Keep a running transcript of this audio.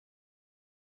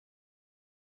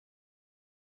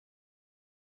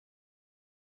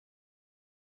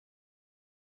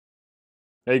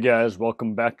Hey guys,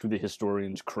 welcome back to the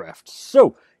Historian's Craft.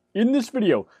 So, in this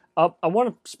video, I want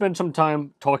to spend some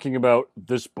time talking about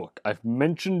this book. I've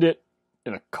mentioned it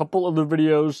in a couple other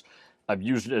videos. I've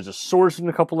used it as a source in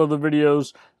a couple other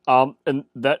videos. And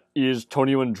that is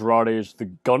Tonio Andrade's The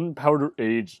Gunpowder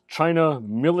Age, China,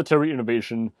 Military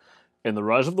Innovation, and the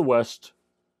Rise of the West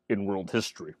in World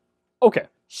History. Okay,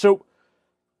 so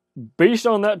based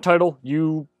on that title,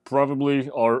 you probably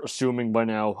are assuming by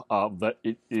now that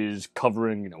it is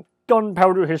covering,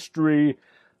 gunpowder history,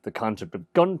 the concept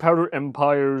of gunpowder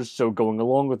empires. So going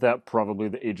along with that, probably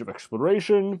the Age of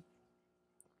Exploration,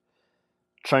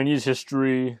 Chinese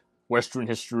history, Western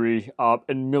history,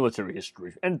 and military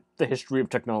history, and the history of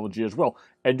technology as well.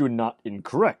 And you're not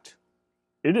incorrect.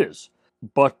 It is.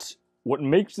 But what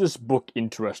makes this book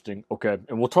interesting, okay,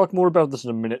 and we'll talk more about this in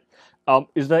a minute,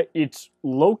 is that it's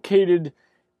located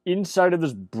inside of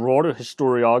this broader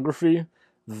historiography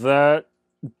that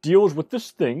deals with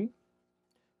this thing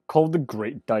called the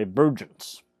Great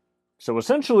Divergence. So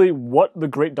essentially, what the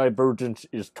Great Divergence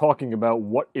is talking about,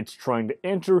 what it's trying to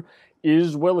answer,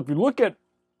 is, well, if you look at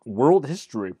world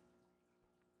history,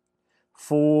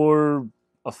 for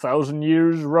 1,000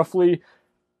 years roughly,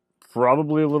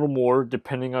 probably a little more,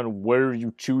 depending on where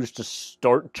you choose to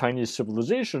start Chinese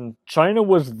civilization, China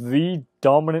was the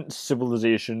dominant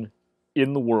civilization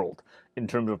in the world in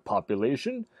terms of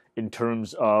population, in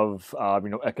terms of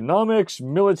economics,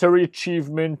 military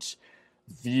achievement,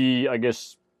 the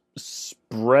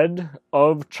spread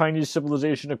of Chinese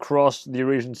civilization across the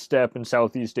Eurasian steppe and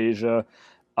Southeast Asia,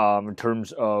 in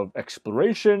terms of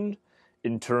exploration,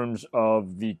 in terms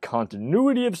of the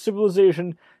continuity of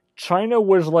civilization. China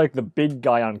was like the big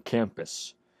guy on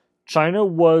campus. China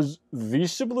was the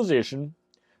civilization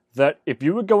that if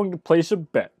you were going to place a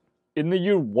bet in the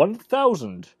year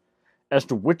 1000 as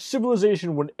to which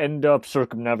civilization would end up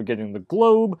circumnavigating the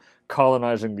globe,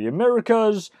 colonizing the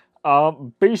Americas,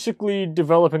 basically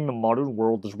developing the modern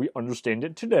world as we understand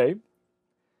it today,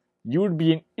 you would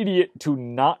be an idiot to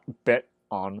not bet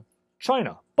on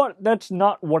China. But that's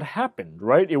not what happened,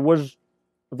 right? It was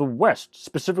the West,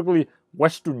 specifically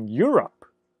Western Europe,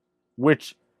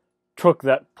 which took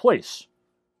that place.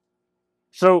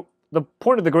 So the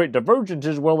point of the Great Divergence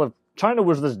is, well, if China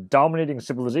was this dominating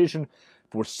civilization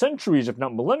for centuries, if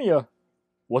not millennia,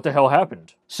 what the hell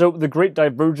happened? So the Great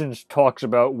Divergence talks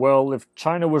about, well, if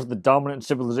China was the dominant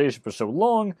civilization for so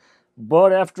long,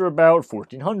 but after about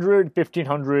 1400,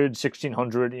 1500,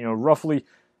 1600, roughly,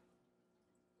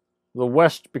 the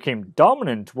West became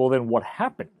dominant, well, then what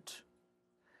happened?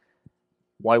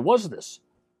 Why was this?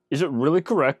 Is it really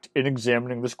correct in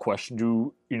examining this question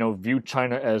to, view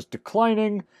China as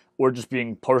declining or just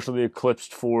being partially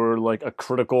eclipsed for like a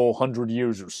critical 100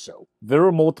 years or so? There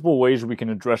are multiple ways we can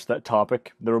address that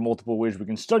topic. There are multiple ways we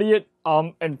can study it.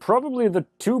 And probably the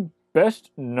two best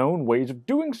known ways of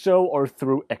doing so are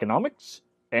through economics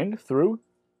and through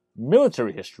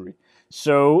military history.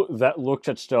 So that looks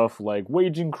at stuff like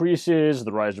wage increases,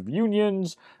 the rise of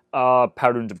unions,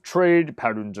 patterns of trade,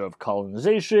 patterns of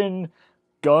colonization,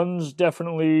 guns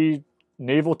definitely,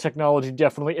 naval technology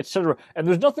definitely, etc. And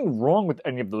there's nothing wrong with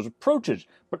any of those approaches,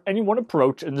 but any one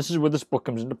approach, and this is where this book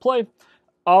comes into play,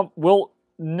 will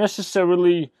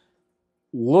necessarily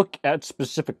look at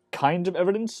specific kinds of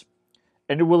evidence,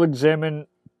 and it will examine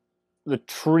the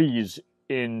trees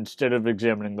instead of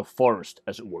examining the forest,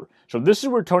 as it were. So this is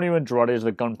where Tonio Andrade's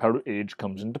The Gunpowder Age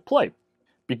comes into play.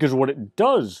 Because what it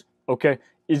does, okay,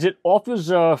 is it offers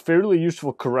a fairly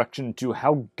useful correction to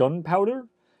how gunpowder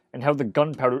and how the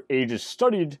gunpowder age is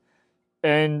studied,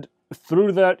 and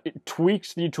through that it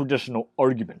tweaks the traditional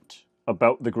argument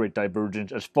about the Great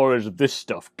Divergence as far as this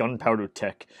stuff, gunpowder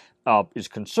tech, is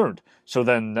concerned. So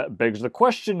then that begs the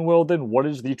question, well then what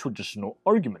is the traditional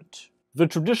argument? The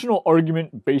traditional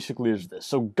argument basically is this.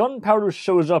 So gunpowder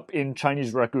shows up in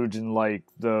Chinese records in like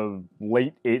the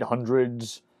late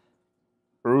 800s,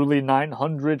 early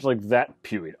 900s, like that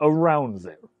period, around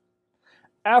there.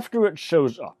 After it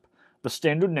shows up, the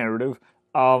standard narrative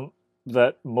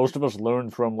that most of us learn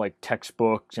from like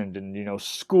textbooks and in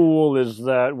school is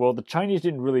that, well, the Chinese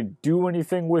didn't really do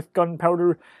anything with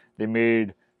gunpowder. They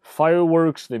made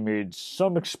fireworks, they made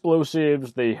some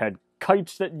explosives, they had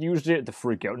kites that used it to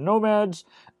freak out nomads,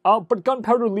 but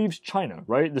gunpowder leaves China,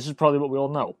 right? This is probably what we all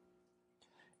know.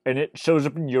 And it shows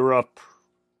up in Europe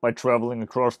by traveling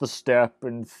across the steppe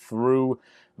and through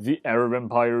the Arab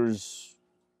empires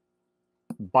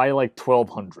by like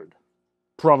 1200.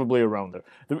 Probably around there.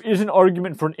 There is an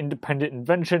argument for an independent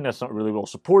invention that's not really well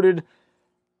supported.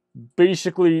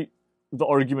 Basically, the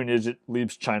argument is it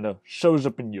leaves China, shows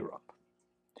up in Europe.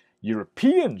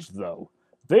 Europeans, though,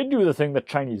 they do the thing that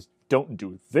Chinese don't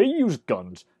do. They use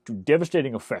guns to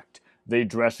devastating effect. They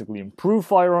drastically improve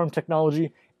firearm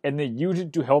technology, and they use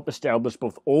it to help establish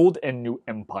both old and new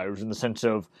empires in the sense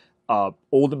of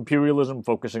old imperialism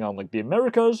focusing on like the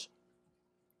Americas,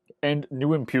 and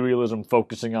new imperialism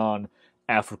focusing on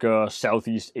Africa,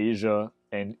 Southeast Asia,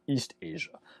 and East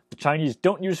Asia. The Chinese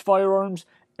don't use firearms,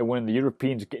 and when the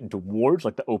Europeans get into wars,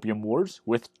 like the Opium Wars,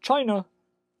 with China,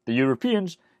 the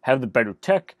Europeans have the better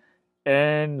tech,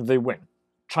 and they win.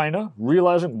 China,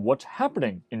 realizing what's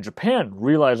happening, in Japan,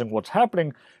 realizing what's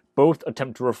happening, both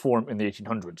attempt to reform in the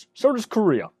 1800s. So does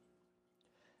Korea.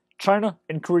 China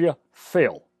and Korea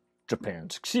fail. Japan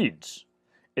succeeds.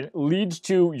 And it leads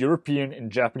to European and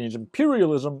Japanese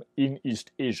imperialism in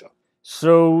East Asia.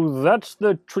 So that's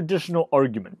the traditional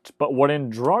argument. But what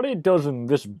Andrade does in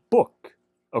this book,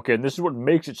 okay, and this is what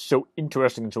makes it so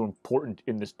interesting and so important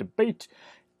in this debate,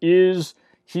 is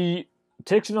he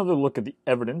takes another look at the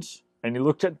evidence, and he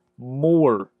looks at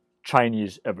more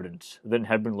Chinese evidence than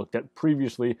had been looked at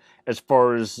previously as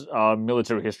far as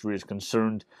military history is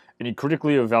concerned, and he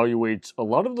critically evaluates a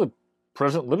lot of the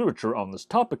present literature on this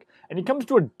topic, and he comes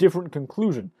to a different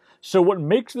conclusion. So what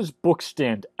makes this book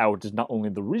stand out is not only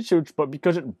the research, but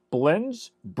because it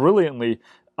blends brilliantly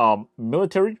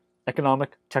military,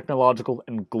 economic, technological,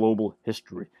 and global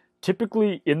history.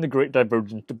 Typically, in the Great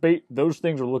Divergence debate, those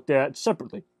things are looked at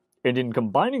separately. And in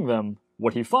combining them,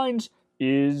 what he finds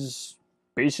is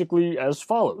basically as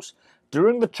follows.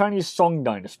 During the Chinese Song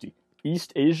Dynasty,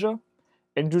 East Asia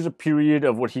enters a period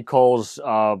of what he calls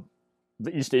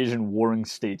the East Asian Warring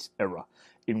States era,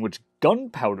 in which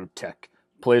gunpowder tech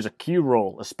plays a key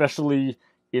role, especially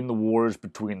in the wars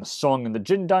between the Song and the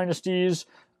Jin dynasties.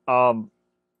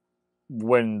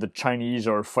 When the Chinese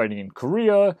are fighting in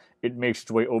Korea, it makes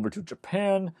its way over to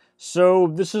Japan.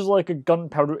 So this is like a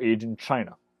gunpowder age in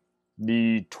China.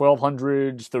 The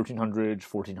 1200s, 1300s,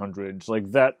 1400s,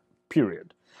 like that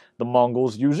period. The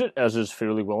Mongols use it, as is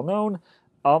fairly well known,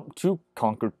 to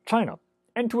conquer China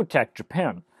and to attack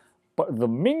Japan. But the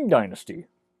Ming Dynasty,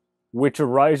 which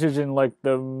arises in like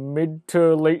the mid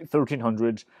to late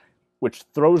 1300s, which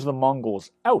throws the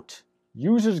Mongols out,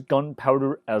 uses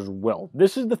gunpowder as well.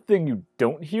 This is the thing you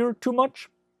don't hear too much,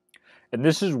 and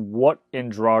this is what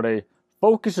Andrade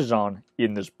focuses on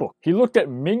in this book. He looked at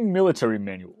Ming military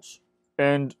manuals,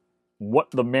 and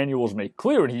what the manuals make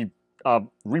clear, and he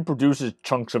reproduces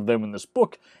chunks of them in this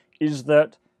book, is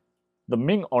that the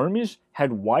Ming armies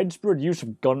had widespread use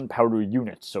of gunpowder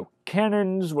units, so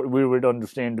cannons, what we would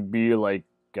understand to be like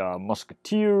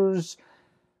musketeers,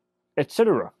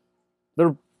 etc.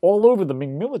 They're all over the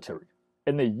Ming military,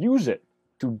 and they use it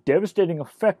to devastating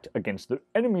effect against their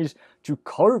enemies to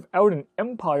carve out an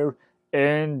empire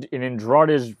and, in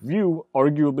Andrade's view,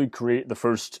 arguably create the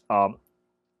first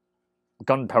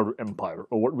gunpowder empire,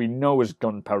 or what we know as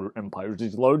gunpowder empires,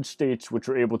 these large states which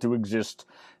are able to exist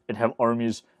and have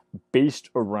armies based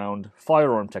around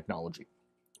firearm technology.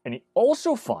 And he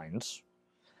also finds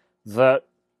that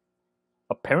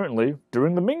apparently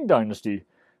during the Ming Dynasty,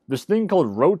 this thing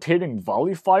called rotating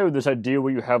volley fire, this idea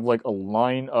where you have like a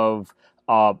line of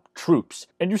troops,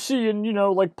 and you see in,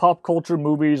 like pop culture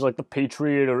movies like The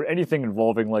Patriot or anything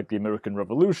involving like the American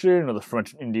Revolution or the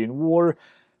French and Indian War,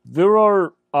 there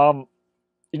are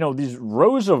these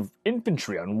rows of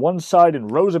infantry on one side and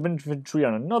rows of infantry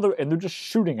on another, and they're just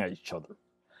shooting at each other.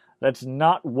 That's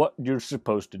not what you're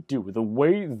supposed to do. The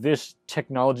way this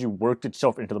technology worked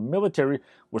itself into the military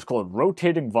was called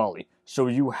rotating volley. So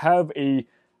you have a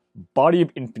body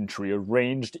of infantry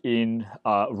arranged in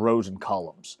rows and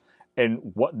columns.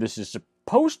 And what this is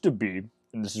supposed to be,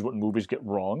 and this is what movies get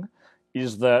wrong,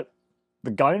 is that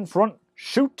the guy in front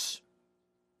shoots,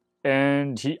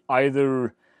 and he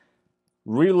either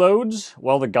reloads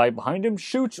while the guy behind him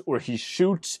shoots, or he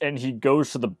shoots and he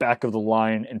goes to the back of the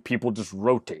line and people just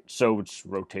rotate. So it's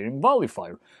rotating volley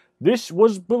fire. This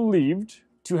was believed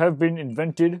to have been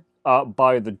invented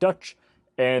by the Dutch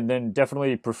and then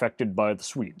definitely perfected by the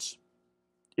Swedes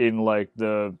in like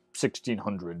the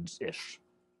 1600s-ish.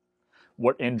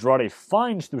 What Andrade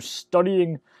finds through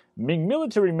studying Ming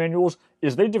military manuals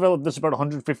is they developed this about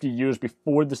 150 years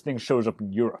before this thing shows up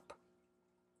in Europe.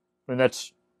 And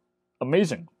that's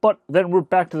amazing. But then we're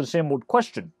back to the same old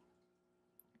question.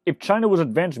 If China was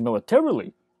advanced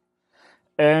militarily,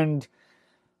 and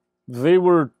they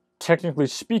were, technically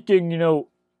speaking,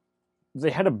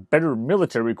 they had a better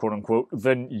military, quote-unquote,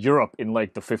 than Europe in,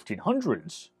 like, the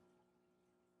 1500s,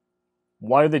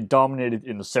 why are they dominated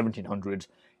in the 1700s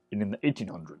and in the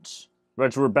 1800s?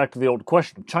 Right, so we're back to the old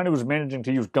question. If China was managing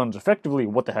to use guns effectively,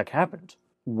 what the heck happened?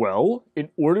 Well, in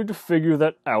order to figure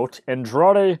that out,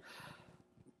 Andrade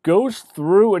goes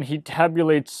through and he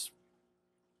tabulates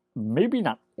maybe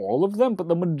not all of them, but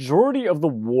the majority of the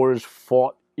wars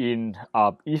fought in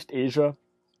East Asia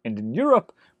and in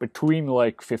Europe between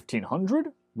like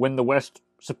 1500, when the West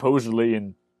supposedly,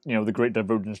 in the Great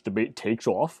Divergence debate, takes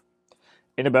off,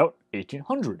 and about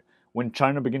 1800, when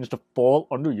China begins to fall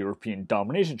under European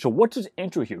domination. So what's his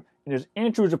answer here? And his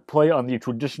answer is a play on the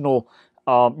traditional,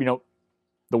 the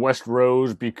West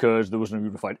rose because there was no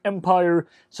unified empire,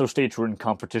 so states were in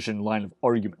competition line of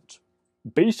argument.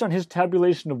 Based on his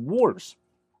tabulation of wars,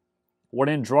 what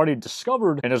Andrade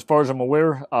discovered, and as far as I'm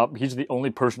aware, he's the only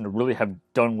person to really have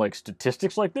done like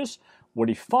statistics like this, what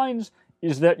he finds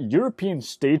is that European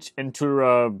states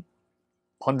enter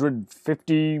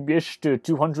 150-ish to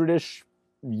 200-ish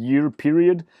year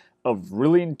period of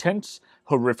really intense,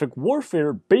 horrific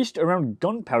warfare based around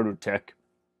gunpowder tech,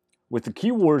 with the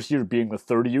key wars here being the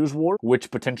 30 Years' War,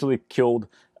 which potentially killed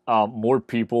more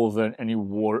people than any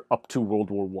war up to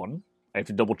World War I. I have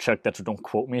to double check that, so don't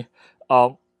quote me.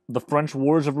 The French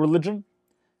Wars of Religion,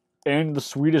 and the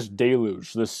Swedish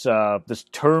Deluge, this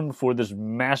term for this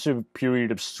massive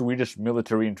period of Swedish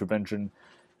military intervention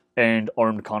and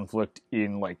armed conflict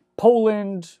in like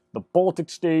Poland, the Baltic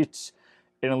states,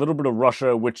 and a little bit of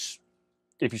Russia, which,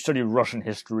 if you study Russian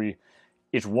history,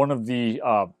 is one of the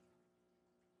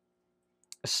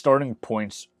starting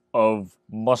points of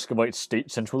Muscovite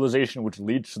state centralization, which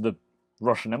leads to the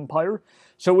Russian Empire.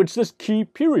 So it's this key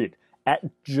period at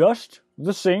just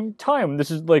the same time.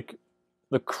 This is like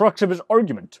the crux of his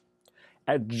argument.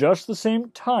 At just the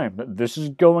same time that this is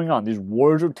going on, these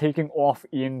wars are taking off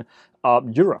in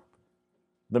Europe.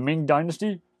 The Ming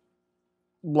Dynasty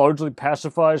largely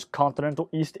pacifies continental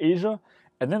East Asia,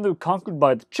 and then they're conquered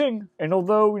by the Qing, and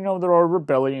although, there are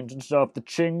rebellions and stuff, the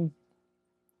Qing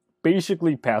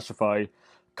basically pacify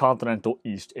continental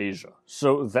East Asia.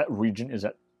 So that region is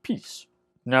at peace.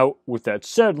 Now, with that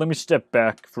said, let me step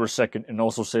back for a second and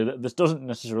also say that this doesn't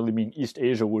necessarily mean East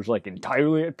Asia was like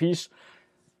entirely at peace.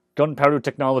 Gunpowder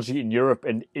technology in Europe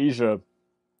and Asia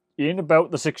in about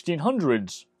the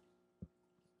 1600s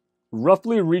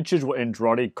roughly reaches what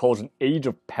Andrade calls an age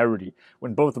of parity,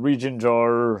 when both regions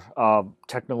are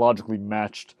technologically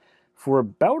matched for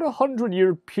about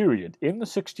 100-year period in the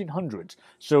 1600s.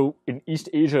 So in East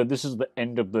Asia, this is the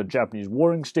end of the Japanese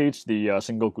warring states, the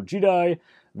Sengoku Jidai,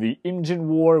 the Imjin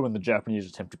War, when the Japanese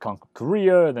attempt to conquer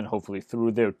Korea, and then hopefully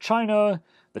through there China,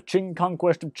 the Qing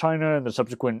conquest of China, and the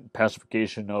subsequent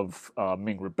pacification of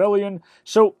Ming Rebellion.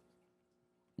 So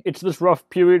it's this rough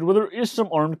period where there is some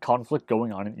armed conflict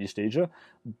going on in East Asia,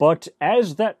 but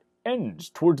as that ends,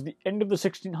 towards the end of the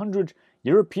 1600s,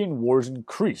 European wars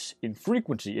increase in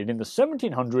frequency, and in the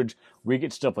 1700s, we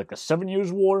get stuff like the 7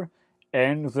 Years' War,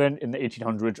 and then in the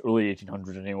 1800s, early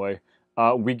 1800s anyway,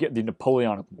 we get the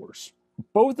Napoleonic Wars,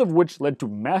 both of which led to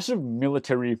massive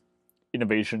military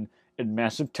innovation and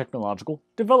massive technological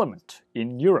development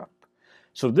in Europe.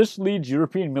 So this leads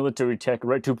European military tech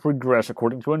to progress,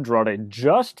 according to Andrade,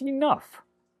 just enough,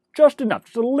 just a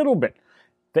little bit,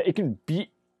 that it can beat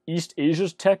East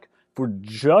Asia's tech for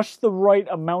just the right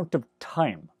amount of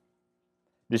time.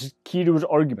 This is key to his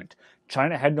argument.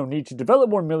 China had no need to develop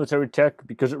more military tech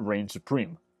because it reigned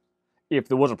supreme. If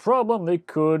there was a problem, they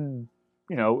could,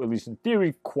 at least in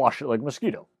theory, quash it like a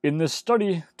mosquito. In this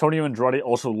study, Tonio Andrade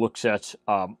also looks at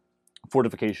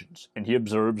fortifications, and he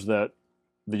observes that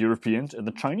the Europeans and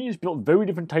the Chinese built very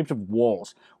different types of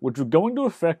walls, which were going to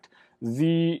affect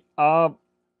the,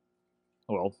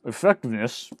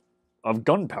 effectiveness of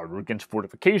gunpowder against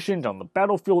fortifications on the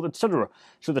battlefield, etc.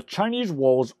 So the Chinese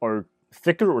walls are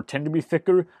thicker, or tend to be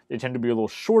thicker. They tend to be a little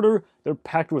shorter. They're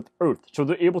packed with earth, so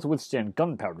they're able to withstand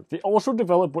gunpowder. They also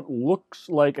develop what looks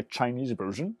like a Chinese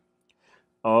version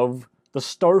of the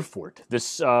Star Fort,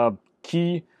 this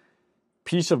key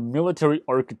piece of military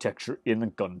architecture in the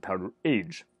Gunpowder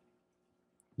Age.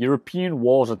 European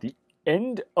walls at the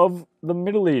end of the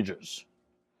Middle Ages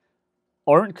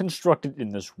aren't constructed in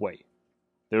this way.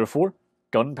 Therefore,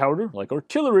 gunpowder, like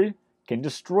artillery, can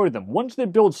destroy them. Once they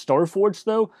build star forts,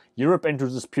 though, Europe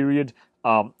enters this period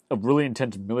of really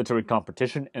intense military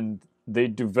competition, and they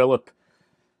develop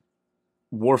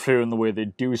warfare in the way they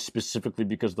do specifically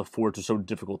because the forts are so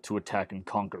difficult to attack and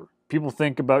conquer. People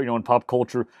think about, in pop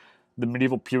culture, the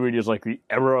medieval period is like the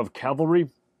era of cavalry.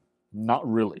 Not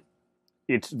really.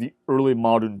 It's the early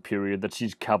modern period that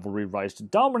sees cavalry rise to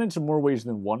dominance in more ways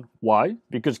than one. Why?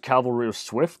 Because cavalry are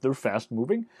swift, they're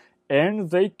fast-moving, and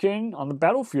they can, on the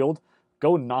battlefield,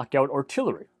 go knock out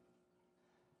artillery.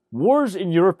 Wars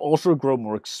in Europe also grow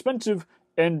more expensive,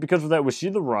 and because of that we see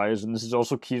the rise, and this is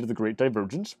also key to the Great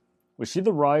Divergence, we see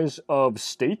the rise of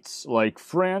states like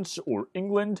France or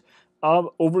England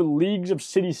over leagues of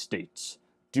city-states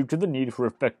due to the need for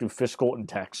effective fiscal and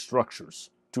tax structures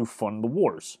to fund the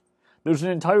wars. There's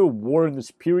an entire war in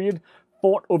this period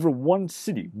fought over one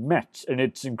city, Metz, and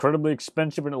it's incredibly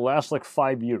expensive and it lasts like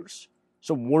 5 years.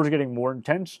 So wars are getting more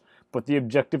intense, but the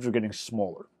objectives are getting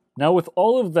smaller. Now, with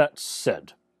all of that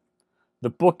said, the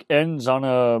book ends on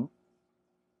a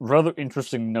rather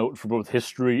interesting note for both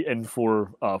history and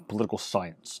for political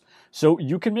science. So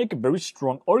you can make a very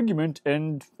strong argument,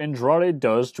 and Andrade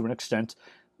does to an extent,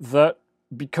 that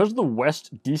because the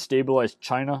West destabilized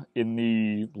China in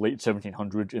the late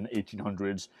 1700s and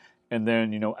 1800s, and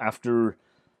then, after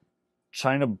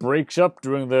China breaks up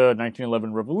during the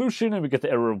 1911 revolution and we get the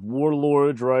era of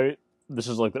warlords, right? This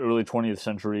is like the early 20th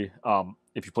century.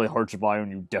 If you play Hearts of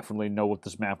Iron, you definitely know what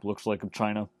this map looks like of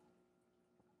China.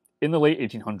 In the late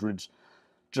 1800s,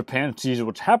 Japan sees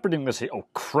what's happening. They say, oh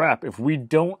crap, if we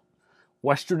don't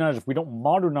westernize, if we don't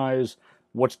modernize,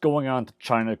 what's going on to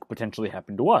China could potentially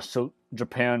happen to us. So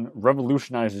Japan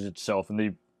revolutionizes itself and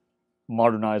they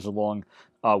modernize along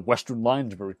Western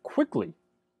lines very quickly.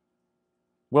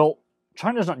 Well,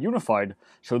 China's not unified,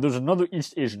 so there's another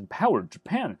East Asian power,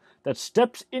 Japan, that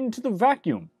steps into the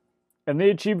vacuum. And they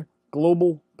achieve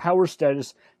global power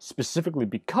status specifically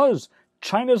because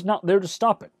China's not there to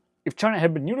stop it. If China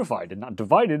had been unified and not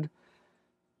divided,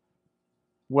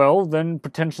 well, then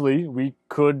potentially we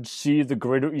could see the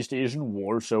Greater East Asian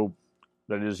War, so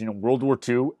that is, World War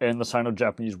II and the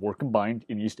Sino-Japanese War combined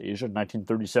in East Asia,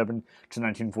 1937 to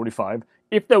 1945.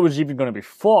 If that was even going to be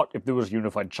fought, if there was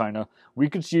unified China, we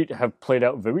could see it have played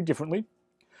out very differently.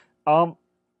 And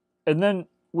then,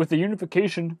 with the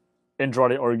unification,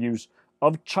 Andrade argues,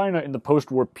 of China in the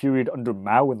post-war period under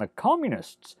Mao and the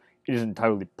Communists, it is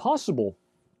entirely possible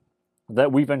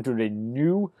that we've entered a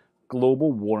new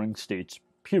global warring states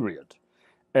period.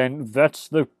 And that's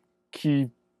the key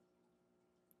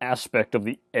aspect of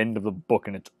the end of the book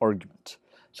and its argument.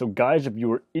 So guys, if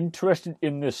you are interested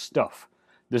in this stuff,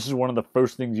 this is one of the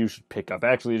first things you should pick up.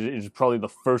 Actually, it is probably the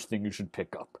first thing you should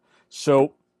pick up.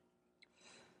 So,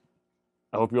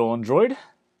 I hope you all enjoyed,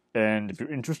 and if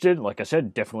you're interested, like I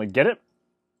said, definitely get it.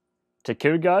 Take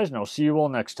care, guys, and I'll see you all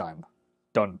next time.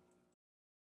 Done.